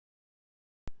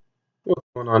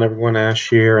What's going on, everyone? Ash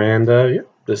here, and yeah,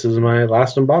 this is my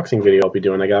last unboxing video I'll be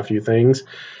doing. I got a few things.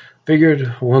 Figured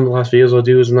one of the last videos I'll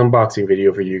do is an unboxing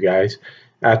video for you guys.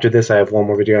 After this, I have one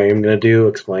more video I am going to do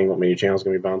explaining what my new channel is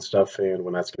going to be about and stuff and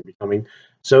when that's going to be coming.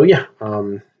 So yeah,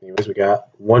 anyways, we got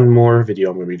one more video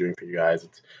I'm going to be doing for you guys.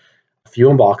 It's a few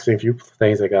unboxing, a few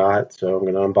things I got, so I'm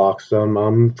going to unbox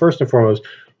them. First and foremost,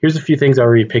 here's a few things I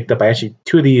already picked up.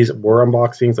 Two of these were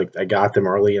unboxings, like I got them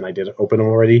early and I did open them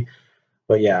already.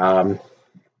 But yeah,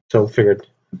 so figured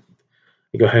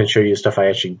I'd go ahead and show you stuff I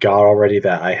actually got already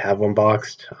that I have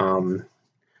unboxed.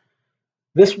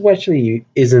 This actually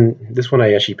isn't, this one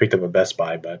I actually picked up at Best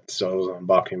Buy, but so I was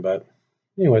unboxing. But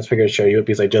anyways, figured I'd show you it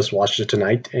because I just watched it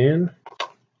tonight, and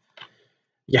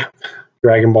yeah,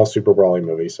 Dragon Ball Super Brawling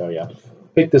movie. So yeah,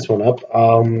 picked this one up.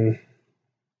 I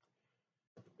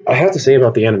have to say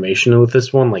about the animation with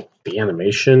this one, like the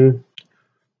animation,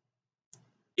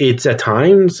 it's at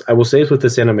times, I will say it's with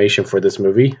this animation for this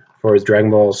movie, for his Dragon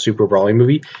Ball Super Brawling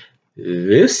movie,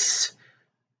 this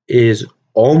is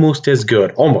almost as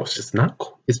good. Almost. It's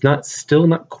not still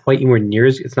not quite anywhere near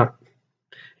as it's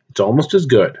almost as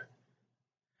good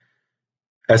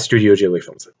as Studio Ghibli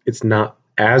films. It's not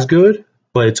as good,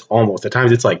 but it's almost. At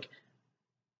times it's like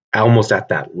almost at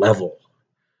that level.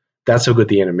 That's how good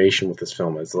the animation with this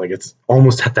film is. Like it's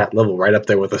almost at that level, right up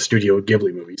there with a Studio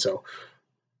Ghibli movie. So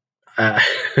uh,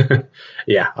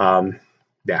 yeah,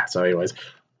 yeah. So, anyways,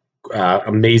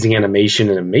 amazing animation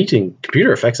and amazing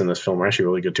computer effects in this film are actually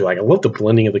really good too. Like I love the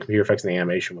blending of the computer effects and the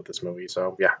animation with this movie.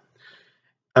 So yeah.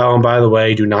 By the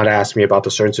way, do not ask me about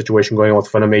the certain situation going on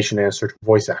with Funimation and a certain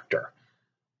voice actor.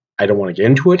 I don't want to get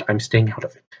into it. I'm staying out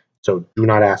of it. So do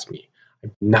not ask me.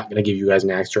 I'm not going to give you guys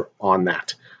an answer on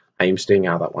that. I am staying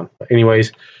out of that one. But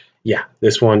anyways, yeah,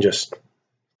 this one just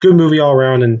good movie all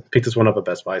around, and pick this one up at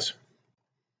Best Buy's.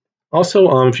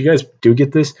 Also, if you guys do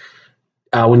get this,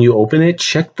 when you open it,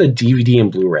 check the DVD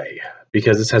and Blu-ray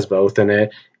because this has both in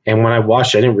it. And when I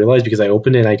watched it, I didn't realize because I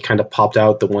opened it, I kind of popped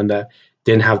out the one that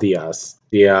didn't have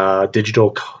the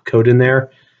digital code in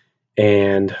there.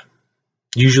 And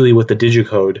usually with the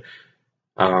digicode,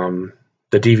 the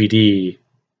DVD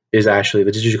is actually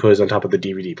the digital code is on top of the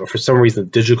DVD. But for some reason,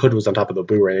 the digital code was on top of the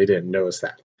Blu-ray. And I didn't notice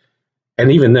that.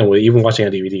 And even then, even watching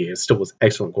on DVD, it still was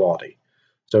excellent quality.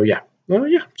 So yeah,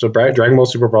 yeah. So Dragon Ball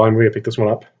Super Brawl movie, I picked this one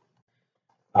up.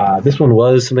 This one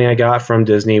was something I got from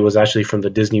Disney. It was actually from the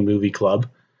Disney Movie Club.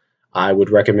 I would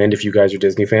recommend if you guys are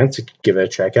Disney fans to give it a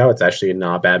check out. It's actually a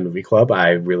not bad movie club.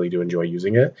 I really do enjoy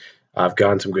using it. I've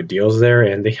gotten some good deals there,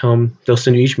 and they'll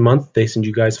send you each month. They send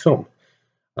you guys a film.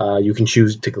 You can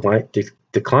choose to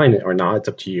decline it or not. It's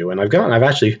up to you. And I've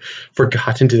actually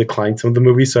forgotten to decline some of the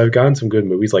movies, so I've gotten some good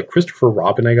movies like Christopher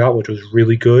Robin I got, which was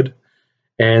really good.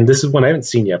 And this is one I haven't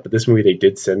seen yet, but this movie they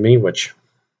did send me, which.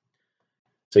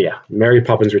 So yeah, Mary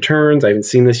Poppins Returns. I haven't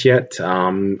seen this yet.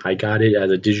 I got it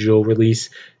as a digital release.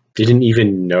 Didn't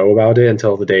even know about it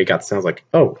until the day it got sent. I was like,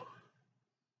 oh,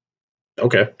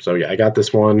 okay. So yeah, I got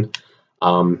this one.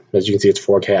 As you can see, it's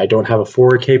 4K. I don't have a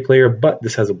 4K player, but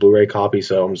this has a Blu-ray copy,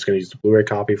 so I'm just gonna use the Blu-ray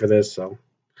copy for this. So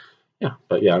yeah,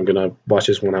 but yeah, I'm gonna watch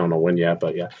this one. I don't know when yet,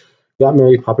 but yeah, got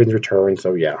Mary Poppins Return.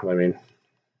 So yeah, I mean,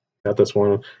 got this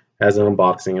one as an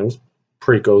unboxing. It was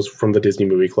pretty goes from the Disney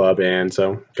Movie Club, and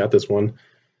so got this one.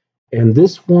 And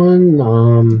this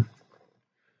one,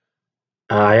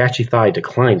 I actually thought I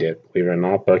declined it, believe it or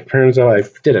not, but it turns out I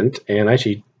didn't, and I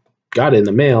actually got it in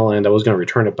the mail, and I was going to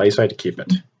return it, but I decided to keep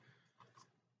it.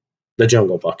 The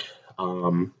Jungle Book.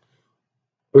 The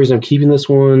reason I'm keeping this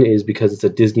one is because it's a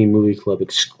Disney Movie Club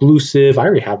exclusive. I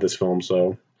already have this film,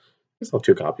 so I still have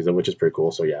 2 copies of it, which is pretty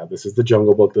cool. So yeah, this is the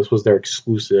Jungle Book. This was their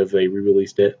exclusive. They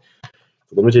re-released it,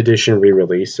 limited edition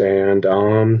re-release, and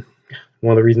one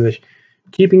of the reasons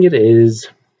I'm keeping it is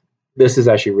this is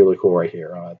actually really cool right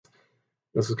here.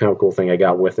 This is kind of a cool thing I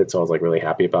got with it, so I was like really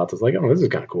happy about this. Like, oh, this is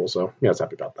kind of cool. So yeah, I was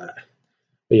happy about that.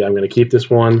 But yeah, I'm gonna keep this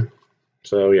one.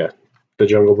 So yeah, the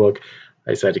Jungle Book.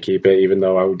 I decided to keep it, even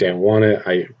though I didn't want it.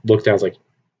 I looked down, I was like,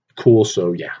 cool.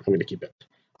 So yeah, I'm gonna keep it.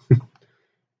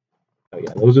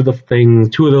 Yeah, those are the things.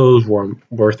 2 of those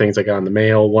were things I got in the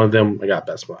mail. One of them I got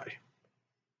Best Buy.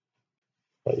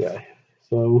 But yeah,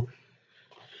 so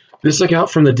this I got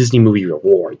from the Disney Movie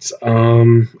Rewards.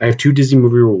 I have 2 Disney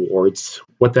Movie Rewards.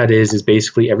 What that is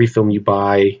basically every film you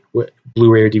buy,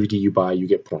 Blu-ray or DVD you buy, you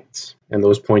get points. And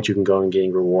those points you can go and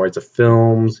gain rewards of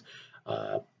films,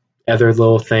 other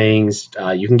little things.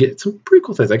 You can get some pretty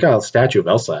cool things. I got a statue of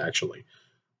Elsa, actually,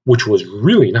 which was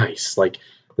really nice. Like,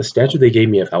 the statue they gave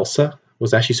me of Elsa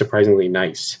was actually surprisingly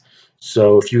nice.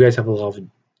 So if you guys have a lot of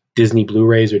Disney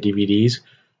Blu-rays or DVDs,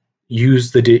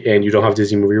 and you don't have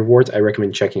Disney Movie Rewards, I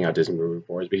recommend checking out Disney Movie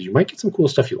Rewards because you might get some cool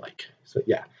stuff you like. So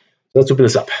yeah, let's open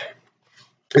this up.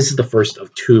 This is the first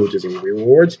of 2 Disney Movie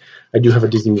Rewards. I do have a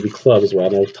Disney Movie Club as well,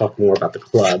 and I'll talk more about the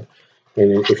club,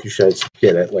 and if you should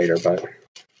get it later. But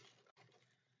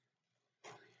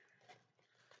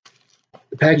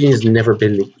the packaging has never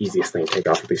been the easiest thing to take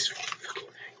off of these fucking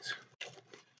things.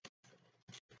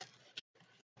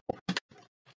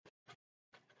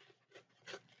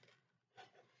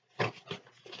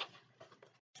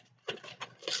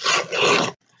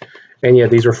 And yeah,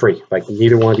 these were free. Like,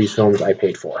 neither one of these films I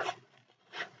paid for.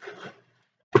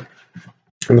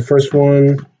 And the first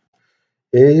one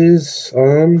is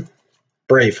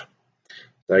Brave.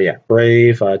 So yeah,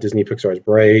 Brave. Disney Pixar's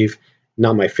Brave.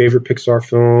 Not my favorite Pixar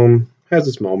film. Has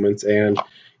its moments, and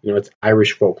it's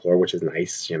Irish folklore, which is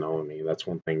nice. I mean, that's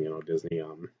one thing. Disney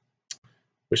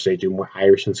wish they do more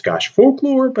Irish and Scottish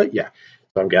folklore, but yeah.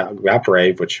 So I've got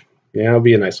Brave, which it'll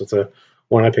be a nice. It's a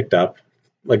one I picked up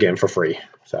again for free.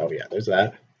 So yeah, there's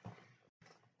that.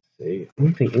 Let's see,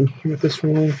 anything in here with this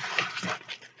one?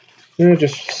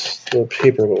 Just the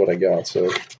paper about what I got.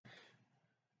 So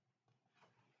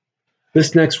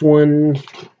this next one,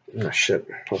 oh shit!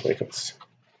 Hopefully, let's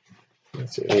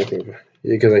see anything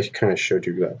because I kind of showed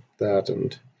you that,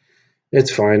 and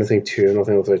it's fine. Nothing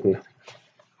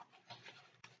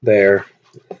there.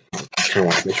 I kind of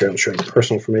want to make sure I don't show any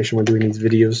personal information when doing these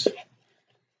videos.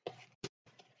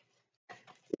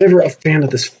 Never a fan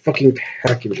of this fucking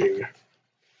packaging.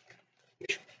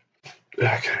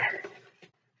 Okay.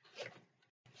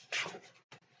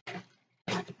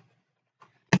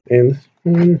 And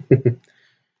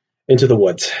Into the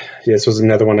Woods. Yeah, this was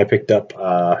another one I picked up.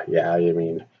 Yeah, I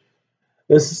mean,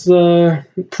 this is a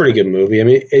pretty good movie. I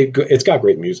mean, it's got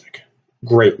great music.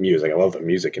 Great music. I love the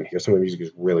music in here. Some of the music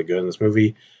is really good in this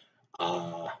movie.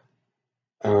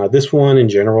 This one in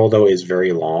general, though, is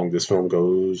very long. This film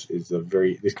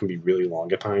this can be really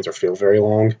long at times or feel very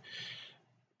long.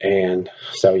 And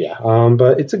so, yeah,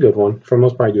 but it's a good one. For the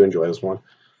most part, I do enjoy this one.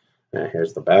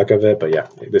 Here's the back of it. But yeah,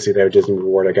 this is their Disney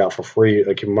reward I got for free.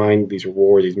 Like, in mind, these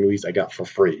movies I got for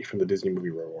free from the Disney Movie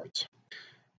Rewards.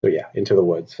 So yeah, Into the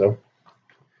Woods. So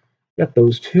got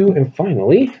those 2. And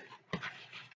finally,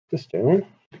 this down.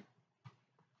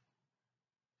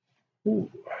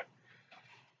 Ooh.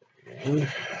 And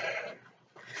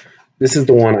this is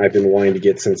the one I've been wanting to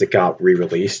get since it got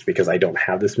re-released because I don't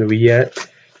have this movie yet.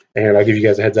 And I'll give you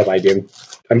guys a heads up.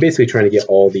 I'm basically trying to get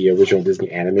all the original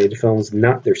Disney animated films,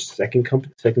 not their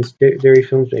secondary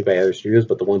films made by other studios,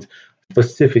 but the ones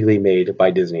specifically made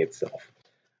by Disney itself.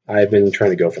 I've been trying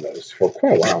to go for those for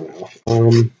quite a while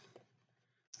now.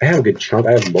 I have a good chunk.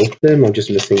 I have most of them. I'm just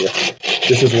missing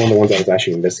this is one of the ones I was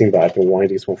actually missing, but I've been wanting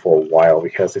this one for a while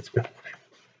because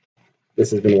this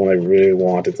has been one I really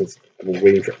wanted since I've been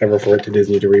waiting forever for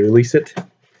Disney to re-release it.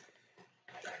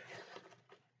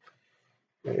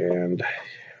 And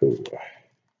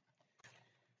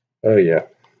oh yeah,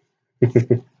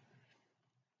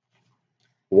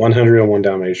 101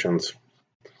 Dalmatians.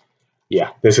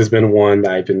 Yeah, this has been one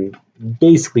that I've been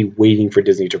basically waiting for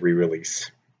Disney to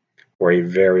re-release for a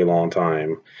very long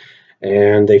time.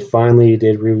 And they finally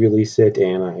did re-release it,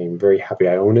 and I'm very happy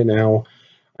I own it now.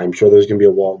 I'm sure there's going to be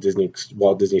a Walt Disney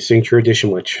Signature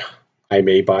Edition, which I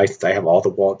may buy since I have all the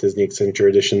Walt Disney Signature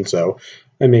Edition, so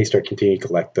I may start continuing to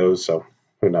collect those, so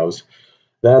who knows.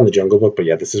 That and the Jungle Book, but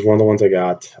yeah, this is one of the ones I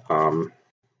got.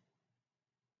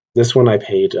 This one I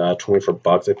paid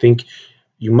 $24. I think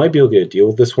you might be able to get a deal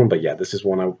with this one, but yeah, this is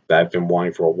one that I've been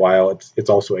wanting for a while. It's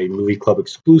also a movie club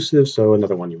exclusive, so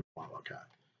another one you might want to look at.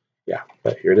 Yeah,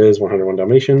 but here it is, 101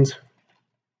 Dalmatians.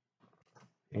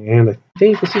 And I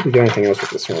think, let's see if we got anything else with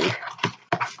this one.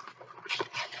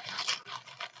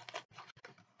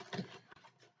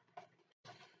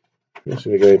 Let's see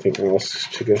if we got anything else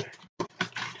to go.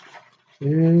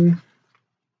 And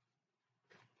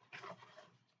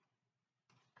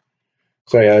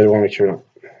so yeah, I want to make sure I'm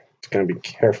just going to be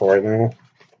careful right now.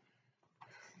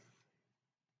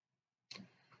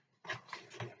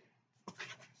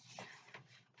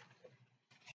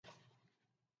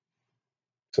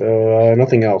 So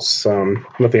nothing else. Nothing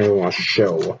I really want to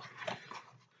show.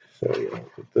 So yeah,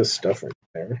 put this stuff right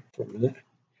there for a minute.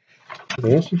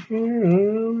 Anything else in here?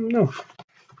 No.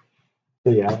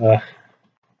 So yeah,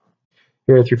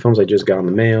 here are 3 films I just got in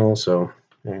the mail. So,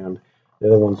 and the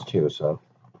other ones too. So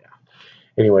yeah.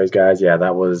 Anyways, guys, yeah,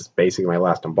 that was basically my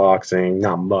last unboxing.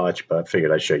 Not much, but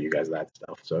figured I'd show you guys that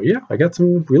stuff. So yeah, I got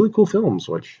some really cool films,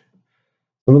 which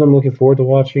some of them I'm looking forward to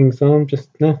watching. Some just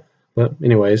nah. But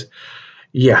anyways.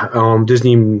 Yeah,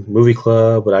 Disney Movie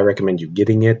Club, but I recommend you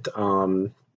getting it.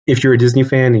 If you're a Disney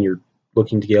fan and you're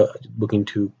looking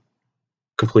to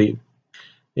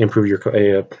improve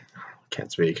your can't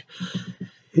speak.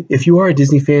 If you are a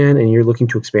Disney fan and you're looking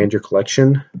to expand your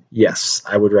collection, yes,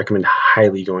 I would recommend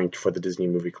highly going for the Disney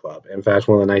Movie Club. In fact,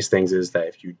 one of the nice things is that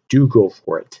if you do go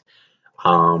for it,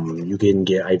 you can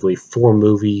get, I believe, 4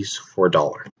 movies for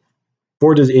 $1.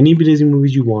 Any Disney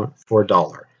movies you want for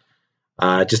 $1.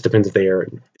 It just depends if they are,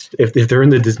 if they're in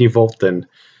the Disney Vault, then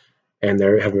and they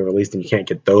haven't been released, then you can't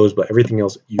get those. But everything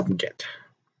else you can get.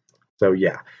 So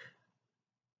yeah,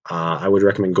 I would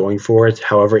recommend going for it.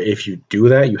 However, if you do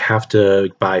that, you have to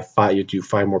buy 5. You do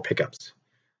 5 more pickups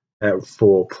at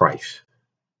full price.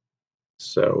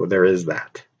 So there is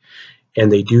that.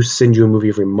 And they do send you a movie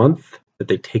every month that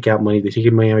they take out money. They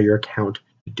take money out of your account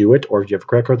to do it, or if you have a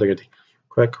credit card, they're going to take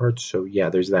credit cards. So yeah,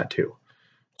 there's that too.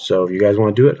 So if you guys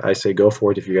want to do it, I say go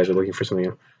for it. If you guys are looking for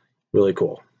something really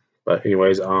cool. But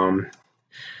anyways,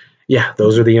 yeah,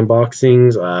 those are the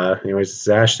unboxings. Anyways, this is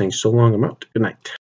Ash saying so long. I'm out. Good night.